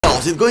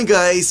How's it going,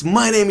 guys?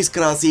 My name is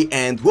Krasi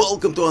and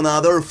welcome to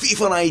another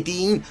FIFA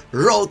 19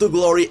 Road to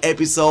Glory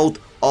episode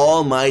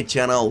on my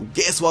channel.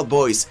 Guess what,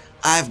 boys?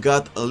 I've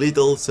got a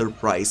little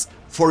surprise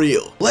for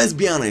you. Let's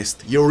be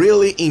honest, you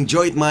really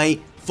enjoyed my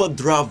FUT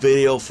draft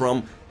video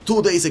from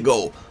 2 days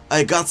ago.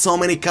 I got so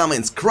many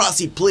comments,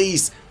 Krasi,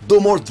 please do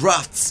more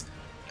drafts.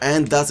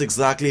 And that's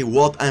exactly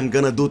what I'm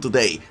gonna do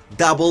today.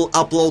 Double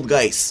upload,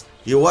 guys.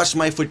 You watched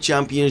my FUT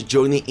Champions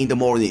journey in the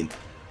morning.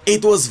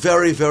 It was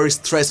very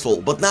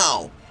stressful, but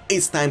now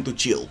it's time to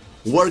chill.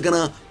 We're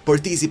gonna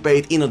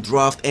participate in a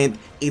draft and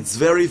it's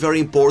very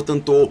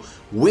important to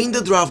win the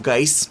draft,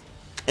 guys,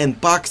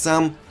 and pack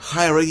some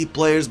high rated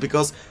players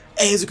because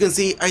as you can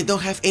see I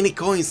don't have any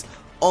coins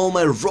on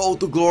my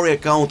Road to Glory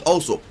account.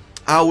 Also,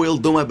 I will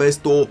do my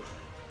best to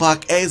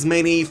pack as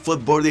many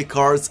FUT birthday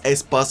cards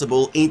as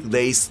possible in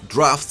today's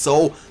draft,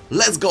 so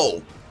let's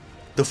go.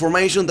 The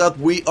formation that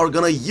we are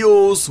gonna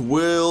use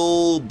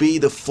will be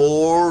the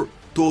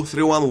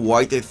 4-2-3-1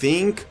 white, I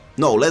think.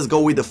 No, let's go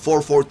with the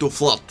 4-4-2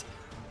 flat.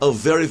 A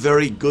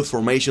very good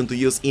formation to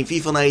use in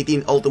FIFA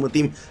 19 Ultimate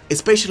Team,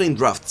 especially in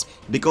drafts,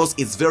 because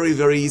it's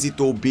very easy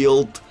to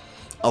build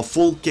a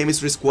full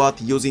chemistry squad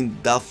using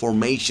that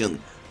formation.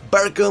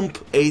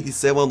 Bergkamp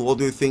 87, what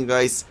do you think,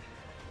 guys?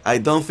 I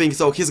don't think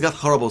so, he's got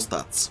horrible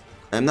stats.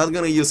 I'm not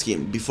gonna use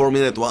him before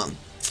minute 1.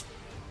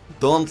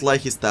 Don't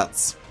like his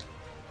stats.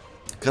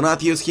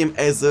 Cannot use him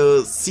as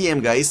a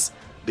CM, guys,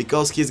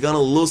 because he's gonna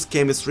lose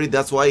chemistry.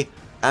 That's why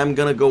I'm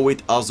gonna go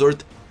with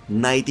Hazard,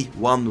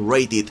 91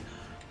 rated.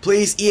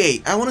 Please,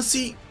 EA, I wanna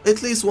see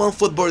at least one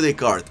FUT birthday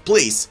card,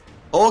 please.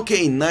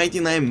 Okay,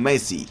 99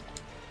 Messi.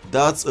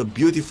 That's a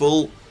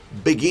beautiful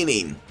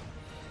beginning.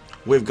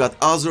 We've got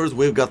Hazard,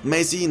 we've got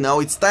Messi.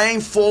 Now it's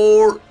time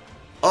for...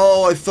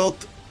 Oh, I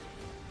thought...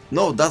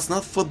 No, that's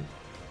not FUT...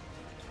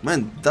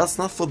 Man, that's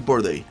not FUT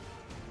birthday.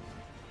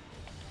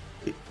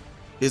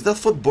 Is that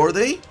FUT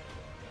birthday?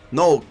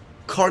 No,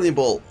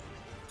 Carnival.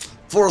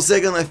 For a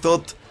second I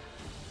thought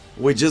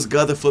we just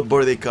got a FUT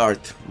birthday card.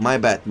 My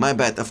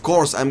bad. Of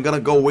course, I'm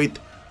gonna go with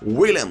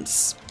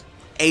Williams.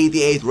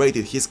 88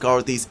 rated, his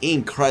card is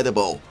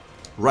incredible.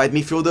 Right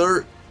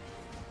midfielder.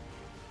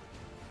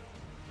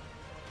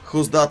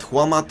 Who's that?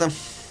 Juan Mata.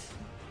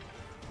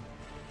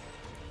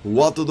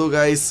 What to do,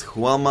 guys?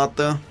 Juan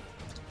Mata.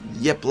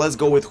 Yep, let's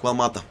go with Juan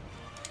Mata.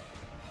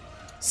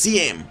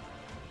 CM,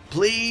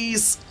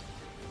 please.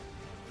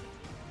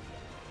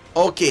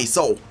 Okay,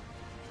 so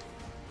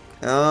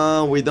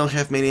we don't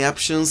have many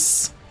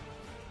options.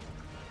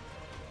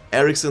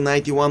 Eriksen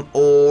 91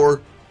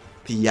 or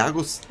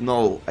Thiago.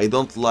 No, I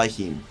don't like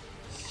him.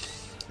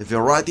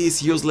 Verratti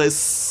is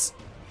useless.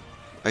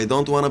 I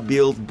don't want to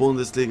build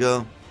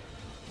Bundesliga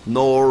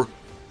nor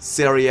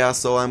Serie A,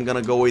 so I'm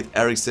gonna go with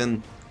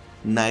Eriksen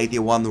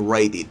 91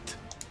 rated.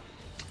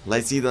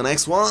 Let's see the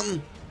next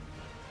one.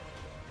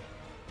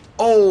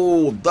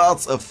 Oh,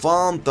 that's a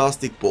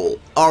fantastic pull.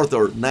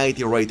 Arthur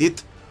 90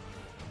 rated.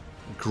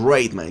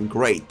 Great, man,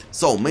 great.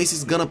 So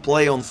Messi's gonna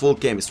play on full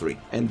chemistry,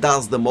 and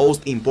that's the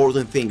most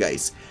important thing,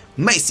 guys.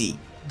 Messi,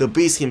 the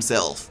beast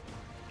himself,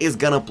 is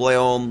gonna play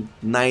on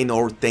 9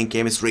 or 10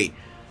 chemistry.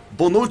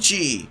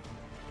 Bonucci,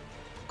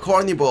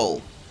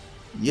 Carnival,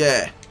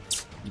 yeah,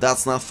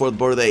 that's not FUT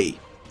birthday.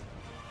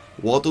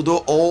 What to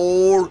do?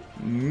 Or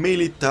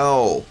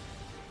Militao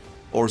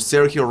or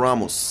Sergio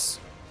Ramos.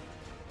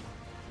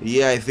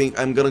 Yeah, I think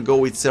I'm gonna go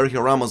with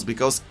Sergio Ramos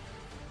because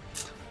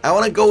I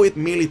wanna go with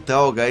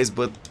Militao, guys,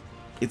 but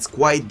it's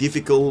quite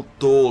difficult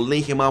to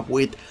link him up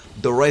with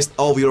the rest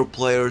of your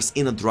players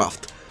in a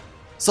draft.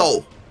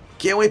 So,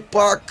 can we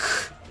pack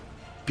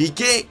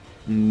Piqué?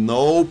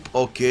 Nope.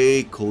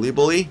 Okay,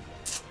 Koulibaly.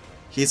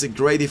 He's a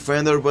great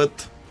defender,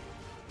 but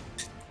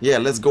yeah,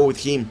 let's go with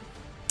him.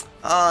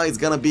 It's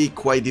gonna be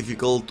quite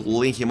difficult to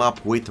link him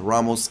up with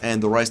Ramos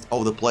and the rest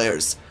of the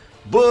players,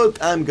 but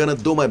I'm gonna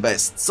do my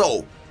best.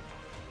 So,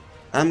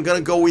 I'm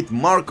gonna go with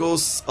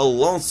Marcos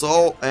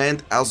Alonso,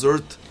 and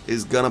Hazard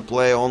is gonna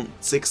play on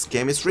 6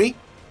 chemistry.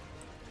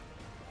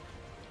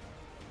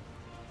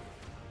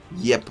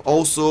 Yep,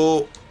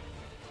 also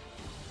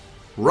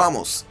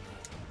Ramos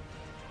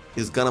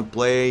is gonna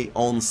play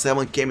on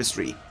 7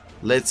 chemistry.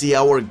 Let's see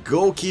our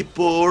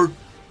goalkeeper.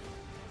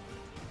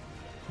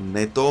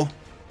 Neto.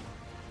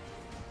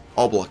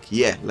 Oblak,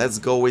 yeah, let's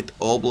go with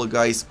Oblak,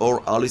 guys,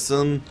 or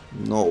Alisson.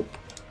 Nope.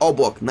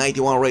 Oblak,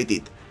 91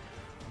 rated.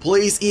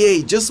 Please,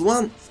 EA, just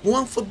one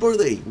FUT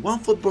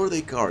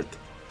birthday card.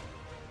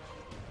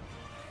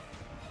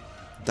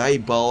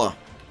 Dybala.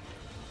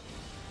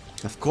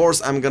 Of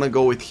course, I'm gonna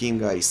go with him,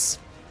 guys.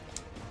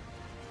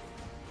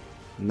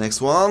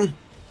 Next one.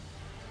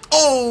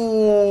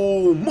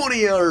 Oh,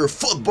 Munier,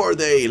 FUT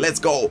birthday. Let's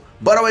go.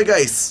 By the way,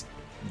 guys,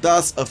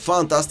 that's a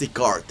fantastic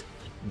card.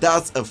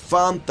 That's a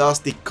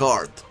fantastic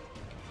card.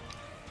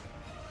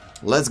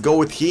 Let's go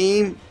with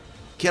him.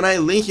 Can I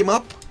link him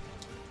up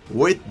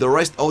with the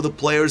rest of the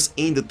players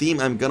in the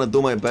team? I'm gonna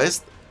do my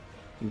best.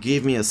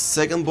 Give me a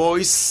second,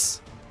 boys.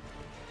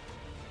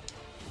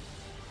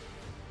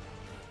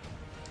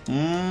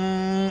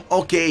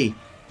 Okay.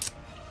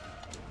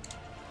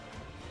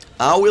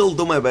 I will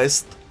do my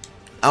best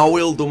I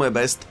will do my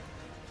best.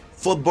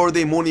 Football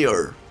Day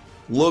Munier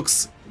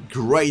looks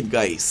great,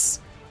 guys.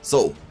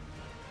 So,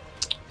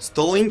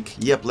 Sterling,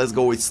 yep, let's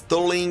go with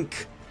Sterling.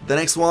 The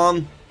next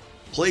one,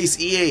 please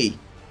EA.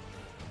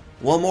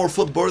 One more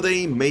Football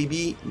Day,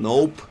 maybe,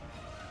 nope.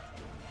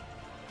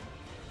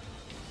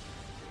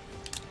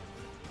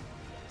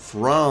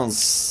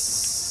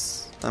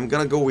 France, I'm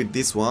gonna go with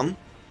this one.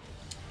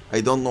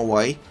 I don't know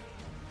why.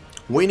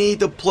 We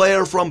need a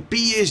player from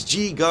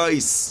PSG,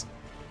 guys.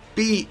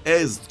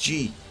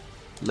 PSG.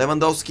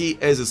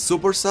 Lewandowski as a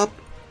super sub.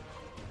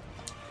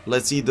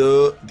 Let's see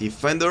the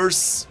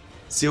defenders.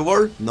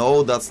 Silver?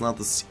 No, that's not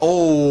a...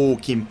 Oh,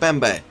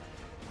 Kimpembe.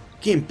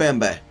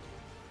 Kimpembe.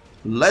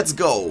 Let's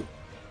go.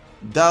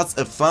 That's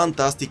a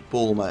fantastic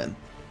pull, man.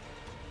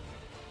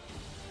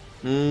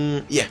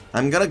 Yeah,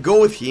 I'm gonna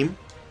go with him.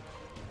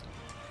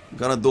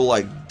 Gonna do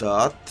like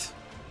that.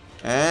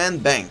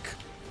 And bank.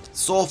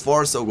 So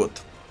far, so good.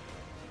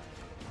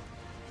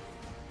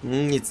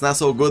 It's not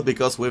so good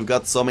because we've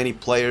got so many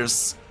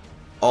players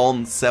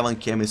on 7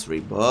 chemistry,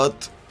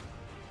 but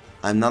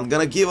I'm not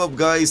gonna give up,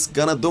 guys.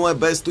 Gonna do my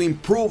best to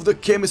improve the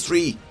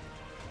chemistry.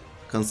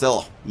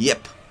 Cancelo,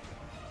 yep.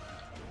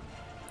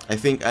 I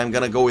think I'm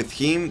gonna go with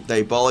him.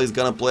 Dybala is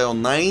gonna play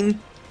on 9.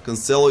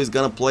 Cancelo is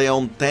gonna play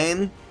on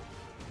 10.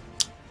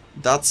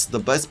 That's the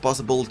best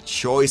possible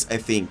choice, I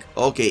think.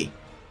 Okay,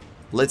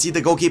 let's see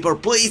the goalkeeper,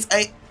 please.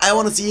 I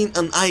wanna see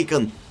an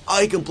icon.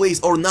 Icon, please,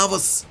 or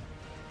Navas.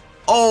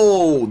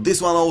 Oh,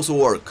 this one also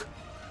works.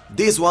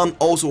 This one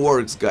also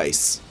works,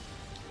 guys.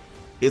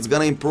 It's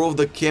gonna improve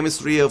the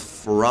chemistry of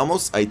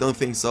Ramos? I don't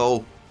think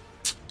so.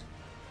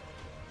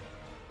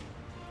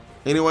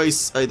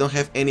 Anyways, I don't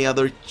have any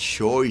other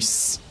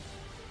choice.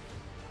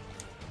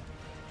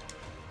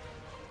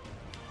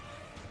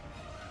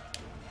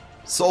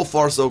 So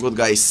far, so good,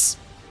 guys.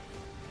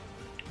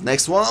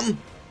 Next one.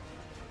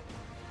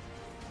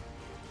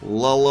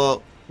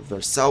 Lala,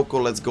 Versauco.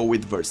 Let's go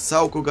with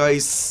Versauco,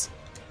 guys.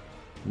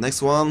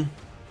 Next one.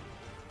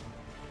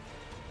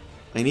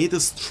 I need a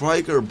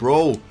striker,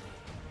 bro.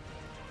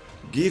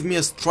 Give me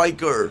a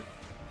striker.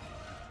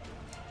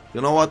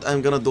 You know what?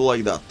 I'm gonna do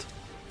like that.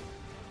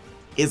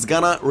 It's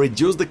gonna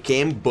reduce the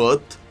chem,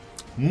 but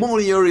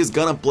Munier is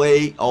gonna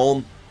play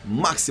on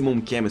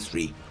maximum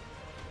chemistry.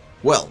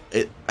 Well,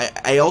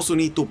 I also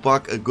need to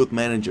pack a good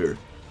manager.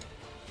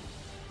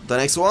 The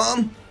next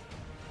one.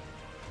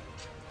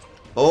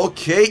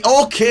 Okay.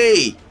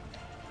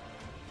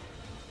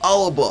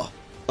 Alba.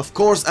 Of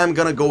course I'm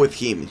gonna go with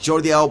him.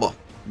 Jordi Alba.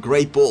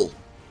 Great pull.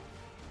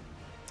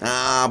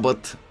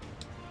 But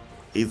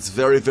it's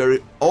very...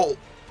 Oh!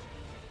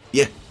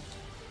 Yeah.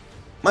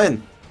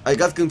 Man, I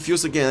got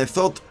confused again. I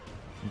thought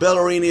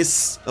Bellerin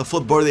is a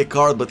Football Day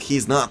card, but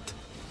he's not.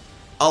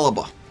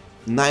 Alaba.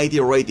 90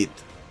 rated.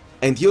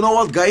 And you know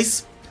what,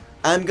 guys?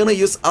 I'm gonna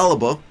use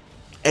Alaba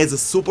as a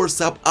super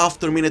sub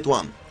after minute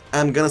 1.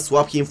 I'm gonna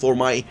swap him for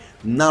my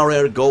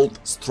Narer Gold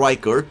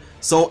striker.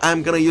 So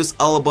I'm gonna use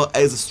Alaba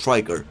as a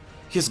striker.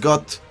 He's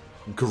got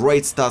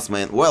great stats,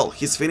 man. Well,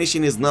 his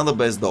finishing is not the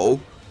best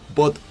though,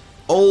 but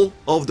all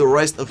of the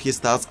rest of his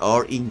stats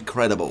are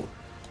incredible.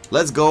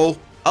 Let's go,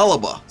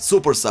 Alaba,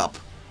 super sub.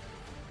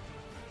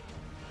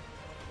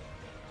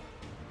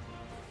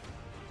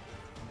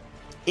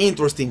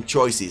 Interesting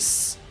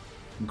choices.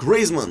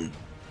 Griezmann.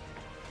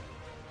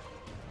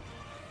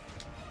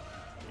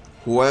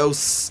 Who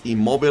else?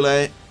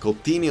 Immobile,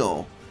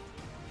 Coutinho.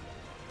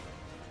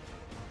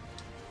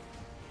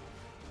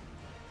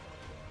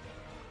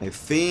 I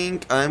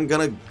think I'm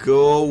gonna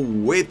go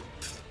with...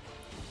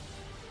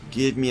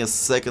 Give me a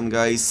second,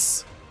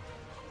 guys.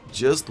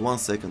 Just 1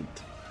 second.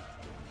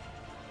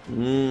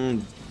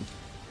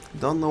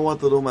 Don't know what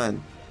to do,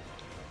 man.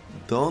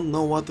 Don't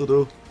know what to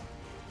do.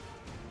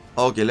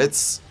 Okay,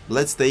 let's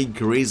take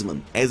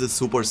Griezmann as a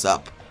super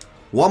sub.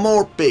 One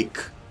more pick.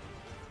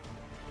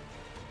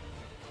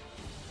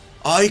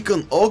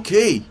 Icon,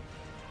 okay.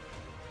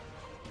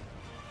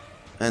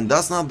 And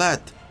that's not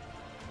bad.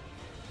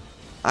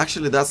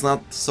 Actually, that's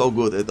not so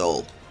good at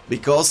all.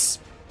 Because...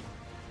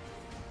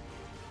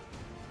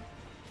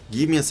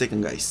 Give me a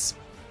second, guys.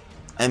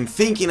 I'm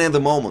thinking at the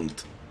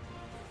moment.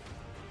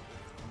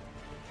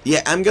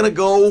 Yeah, I'm gonna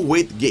go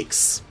with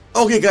Giggs.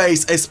 Okay,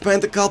 guys, I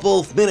spent a couple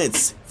of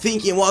minutes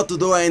thinking what to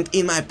do, and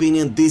in my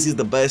opinion, this is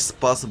the best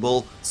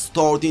possible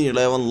starting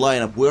 11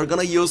 lineup. We're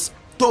gonna use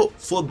 2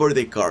 Football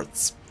Day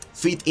cards.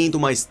 Fit into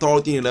my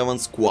starting 11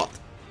 squad.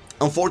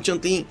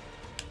 Unfortunately,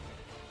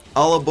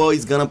 Alaba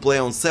is gonna play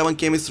on 7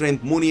 chemistry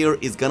and Munier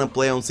is gonna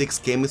play on 6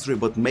 chemistry,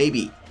 but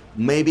maybe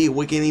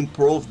we can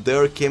improve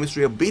their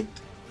chemistry a bit.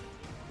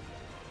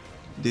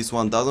 This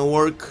one doesn't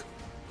work.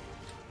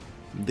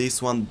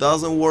 This one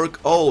doesn't work.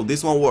 Oh,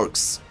 this one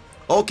works.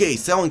 Okay,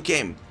 7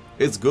 chem.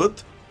 It's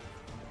good.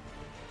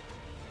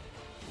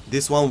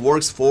 This one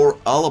works for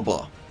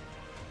Alaba.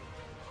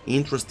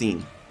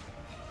 Interesting.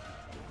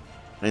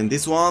 And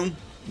this one?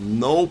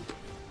 Nope.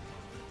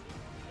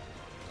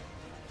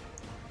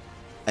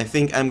 I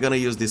think I'm gonna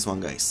use this one,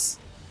 guys.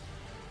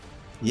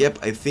 Yep,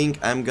 I think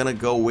I'm gonna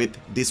go with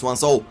this one.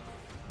 So,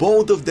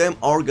 both of them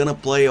are gonna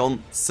play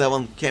on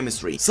 7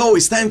 chemistry. So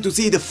it's time to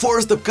see the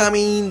first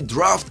upcoming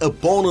draft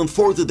opponent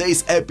for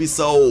today's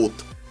episode.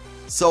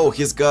 So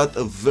he's got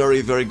a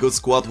very good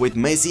squad with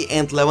Messi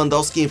and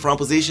Lewandowski in front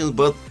positions,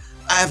 but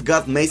I've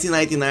got Messi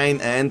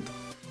 99 and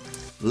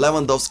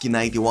Lewandowski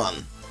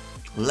 91.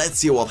 Let's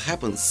see what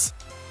happens.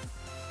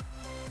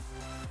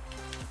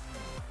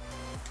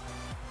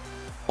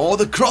 Oh,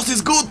 the cross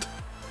is good!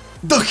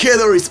 The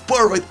header is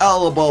perfect,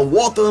 Alaba.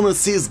 What an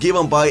assist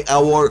given by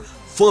our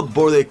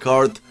football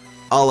card,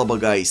 Alaba,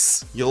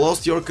 guys. You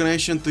lost your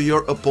connection to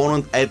your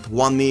opponent at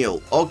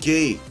 1-0.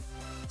 Okay,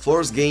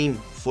 first game,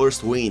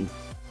 first win.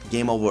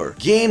 Game over.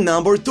 Game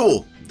number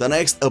 2. The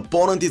next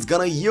opponent is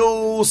gonna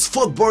use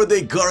Football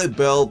Day Gareth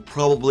Bale,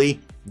 probably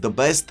the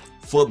best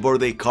Football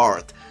Day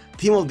card.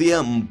 Team of the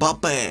year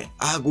Mbappe,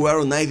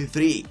 Aguero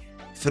 93.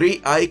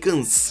 3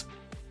 icons.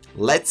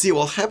 Let's see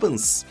what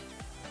happens.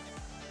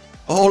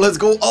 Oh, let's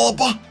go,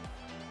 Alaba!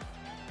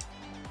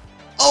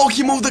 Oh,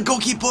 he moved the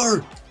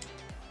goalkeeper!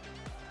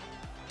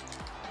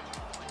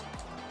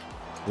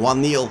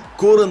 1-0,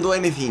 couldn't do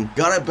anything.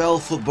 Gareth Bale,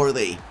 Football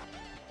Day.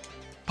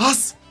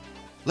 Pass!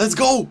 Let's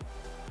go!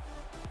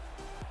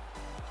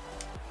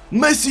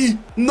 Messi!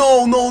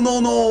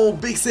 No!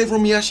 Big save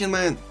from Yashin,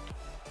 man.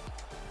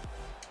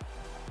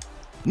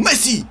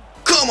 Messi!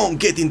 Come on,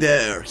 get in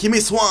there! He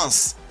missed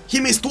once, he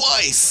missed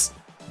twice,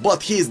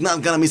 but he's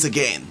not gonna miss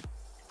again.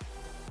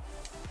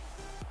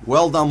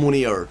 Well done,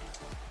 Munir.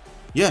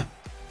 Yeah,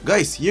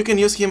 guys, you can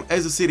use him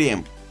as a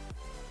CDM.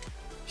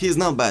 He's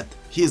not bad.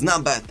 He's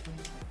not bad.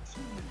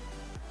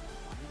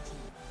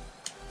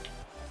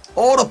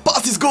 Oh, the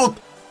pass is good.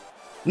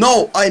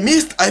 No, I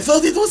missed. I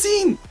thought it was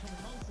in.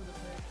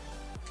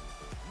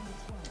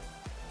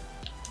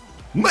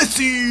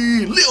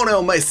 Messi!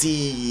 Lionel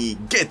Messi!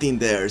 Get in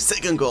there.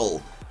 Second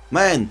goal.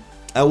 Man,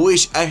 I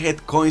wish I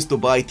had coins to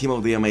buy Team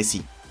of the Year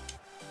Messi.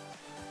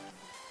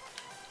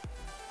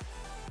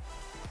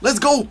 Let's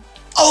go!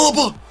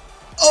 Alaba!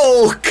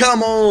 Oh,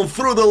 come on!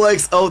 Through the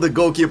legs of the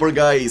goalkeeper,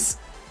 guys.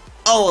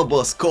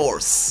 Alaba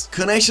scores.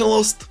 Connection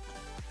lost.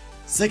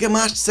 Second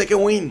match,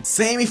 second win.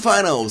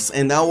 Semi-finals.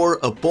 And our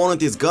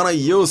opponent is gonna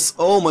use,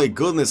 oh my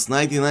goodness,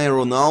 99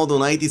 Ronaldo,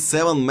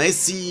 97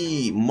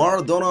 Messi,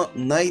 Maradona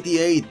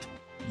 98.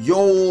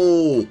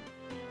 Yo!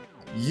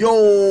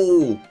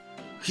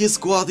 His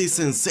squad is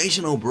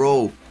sensational,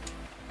 bro.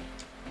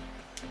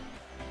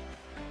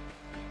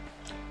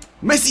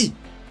 Messi!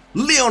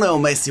 Lionel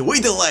Messi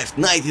with the left,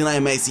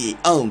 99 Messi,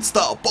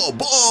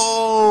 unstoppable!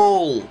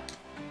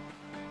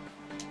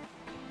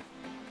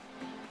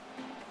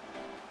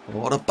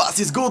 Oh, the pass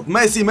is good,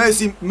 Messi,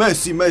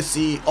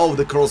 off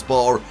the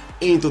crossbar,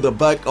 into the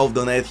back of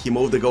the net, he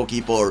moved the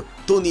goalkeeper,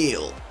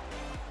 2-0.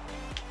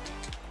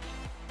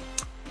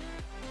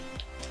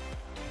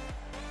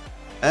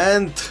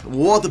 And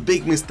what a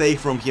big mistake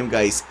from him,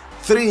 guys,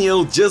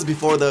 3-0 just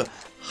before the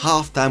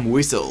halftime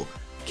whistle.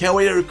 Can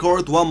we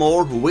record one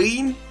more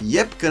win?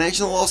 Yep,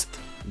 connection lost.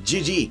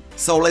 GG.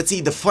 So let's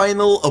see the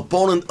final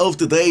opponent of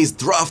today's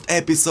draft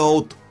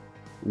episode.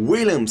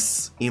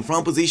 Williams in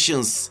front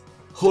positions.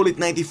 Hullet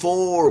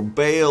 94,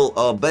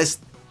 Bale,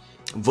 best,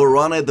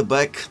 Varane at the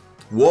back.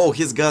 Whoa,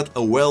 he's got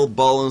a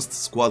well-balanced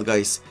squad,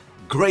 guys.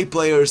 Great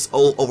players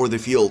all over the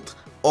field.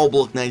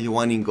 Oblak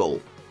 91 in goal.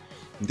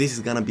 This is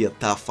gonna be a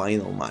tough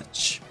final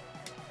match.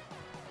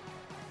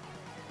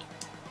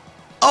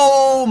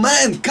 Oh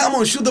man, come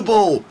on, shoot the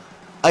ball!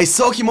 I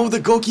saw him move the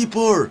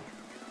goalkeeper.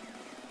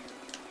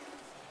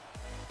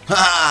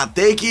 Ha!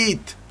 Take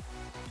it!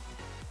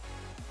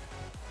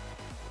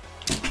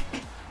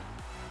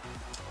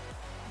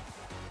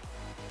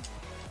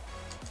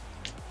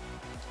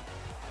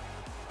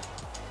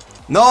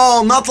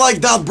 No, not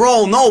like that,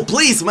 bro. No,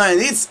 please, man.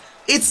 It's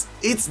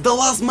the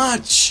last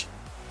match.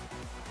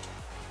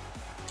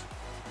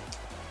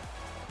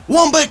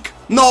 One back.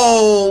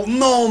 No,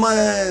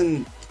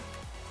 man.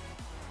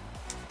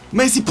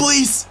 Messi,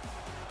 please.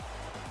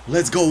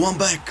 Let's go, one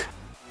back.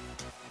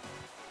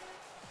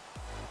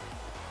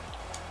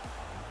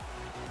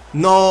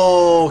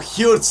 No,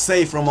 huge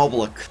save from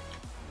Oblak.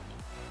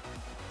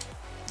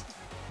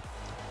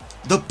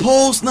 The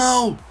post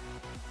now.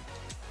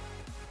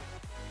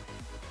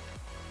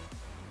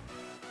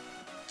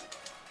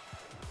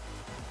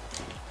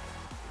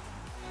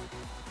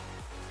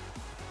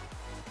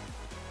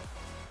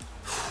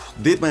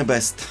 Did my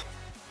best.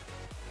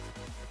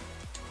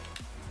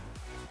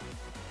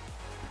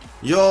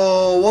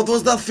 Yo, what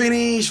was that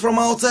finish from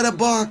outside the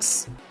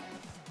box?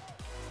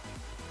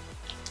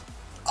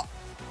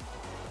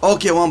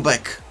 Okay, one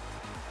back.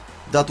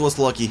 That was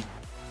lucky.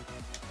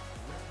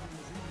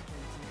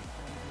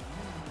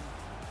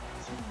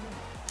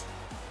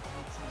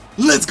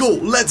 Let's go,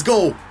 let's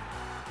go!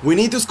 We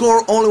need to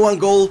score only one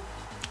goal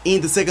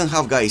in the second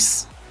half,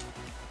 guys.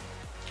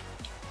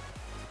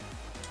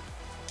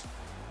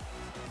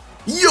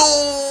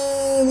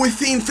 Yo!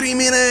 Within 3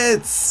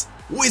 minutes!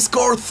 We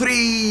scored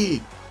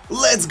 3!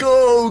 Let's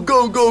go!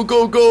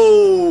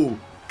 Go!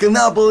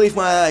 Cannot believe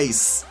my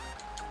eyes!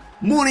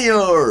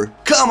 Munir!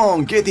 Come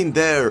on, get in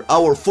there!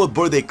 Our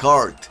football day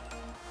card!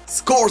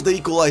 scores the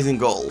equalizing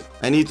goal.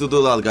 I need to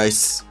do that,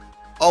 guys.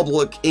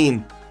 Oblak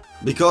in,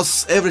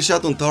 because every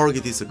shot on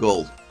target is a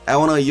goal. I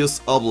wanna use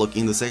Oblak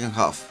in the second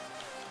half.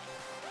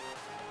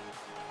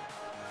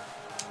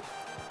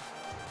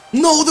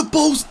 No, the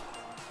post!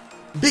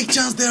 Big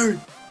chance there.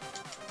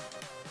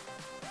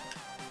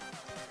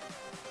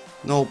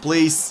 No,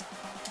 please.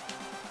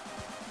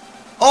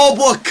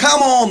 Oblak,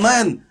 come on,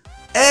 man!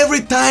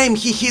 Every time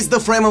he hits the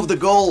frame of the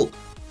goal,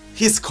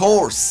 he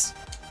scores.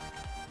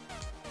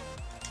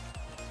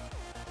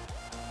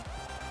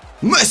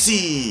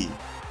 Messi!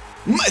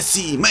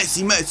 Messi,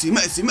 Messi, Messi,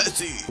 Messi,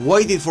 Messi!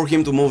 Waited for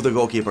him to move the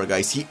goalkeeper,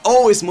 guys. He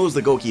always moves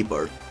the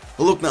goalkeeper.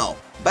 Look now,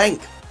 bang!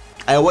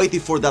 I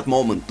waited for that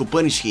moment to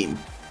punish him.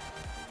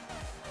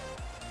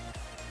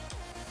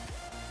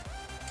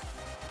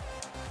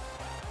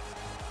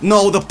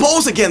 No, the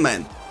post again,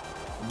 man!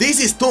 This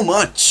is too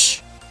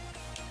much!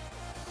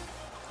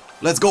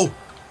 Let's go!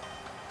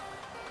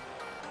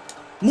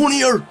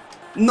 Munir!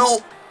 No!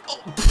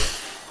 Oh,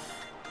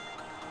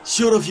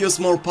 should have used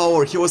more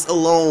power, he was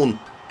alone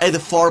at the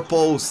far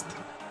post.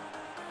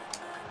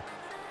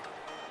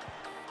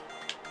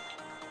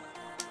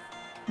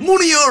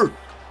 Munir!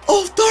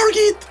 Off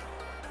target!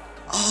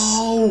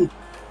 Oh!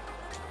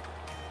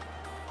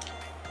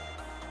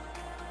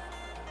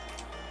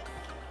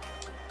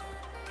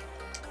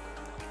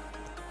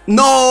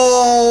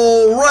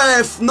 No!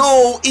 Ref!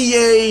 No!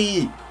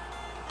 EA!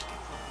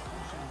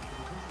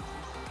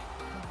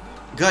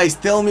 Guys,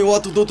 tell me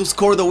what to do to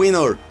score the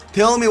winner.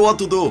 Tell me what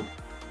to do.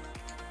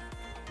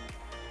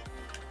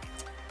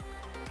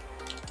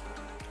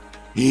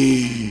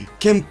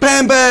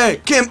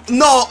 Kempembe!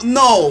 No!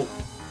 No!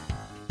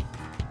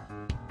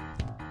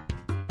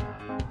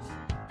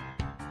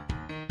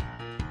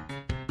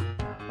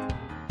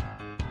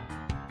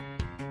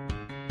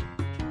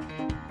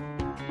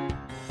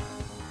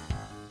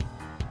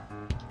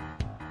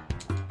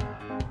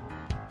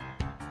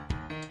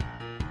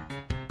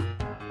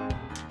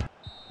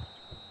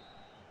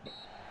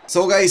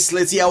 So guys,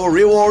 let's see our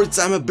rewards.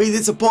 I'm a bit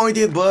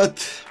disappointed,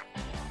 but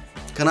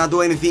cannot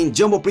do anything.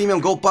 Jumbo Premium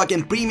Gold Pack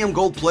and Premium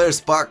Gold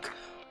Players Pack.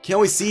 Can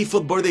we see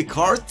Foot Birthday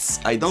cards?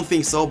 I don't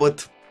think so,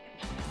 but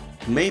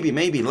maybe.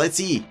 Let's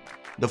see.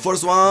 The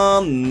first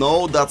one,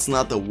 no, that's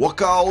not a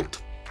walkout.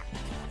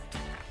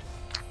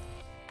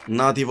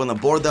 Not even a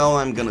board down.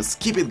 I'm gonna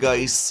skip it,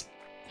 guys.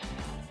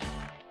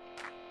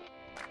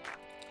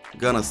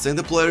 Gonna send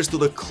the players to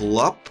the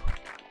club.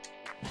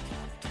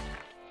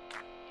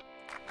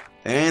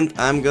 And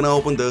I'm gonna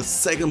open the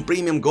second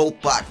Premium Gold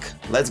Pack.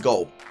 Let's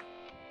go.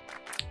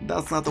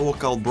 That's not a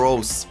walkout,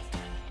 bros.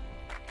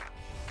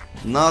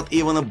 Not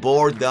even a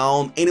board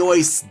down.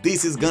 Anyways,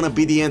 this is gonna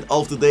be the end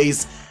of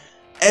today's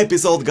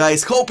episode,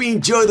 guys. Hope you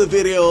enjoyed the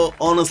video.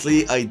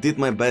 Honestly, I did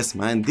my best,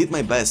 man. Did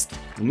my best.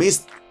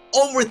 Missed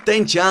over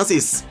 10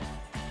 chances.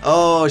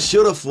 Oh,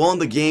 should have won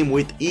the game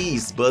with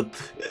ease, but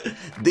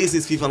this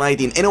is FIFA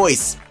 19.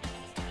 Anyways,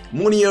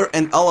 Munir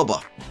and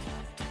Alaba.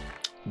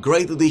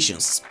 Great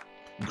additions.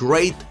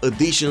 Great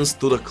additions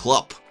to the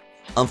club.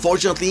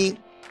 Unfortunately,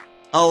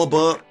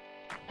 Alaba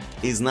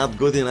is not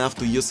good enough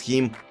to use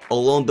him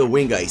along the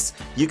wing, guys.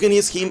 You can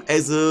use him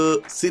as a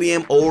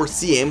CDM or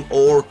CM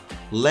or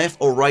left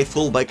or right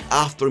fullback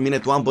after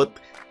minute 1, but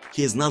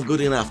he's not good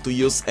enough to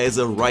use as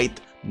a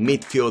right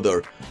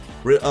midfielder.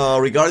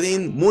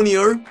 Regarding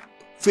Munir,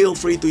 feel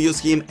free to use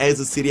him as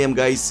a CDM,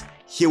 guys.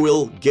 He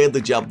will get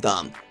the job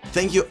done.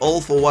 Thank you all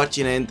for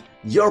watching, and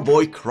your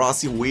boy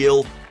Krasi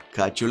will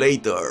catch you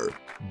later.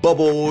 Bye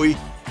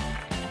bye.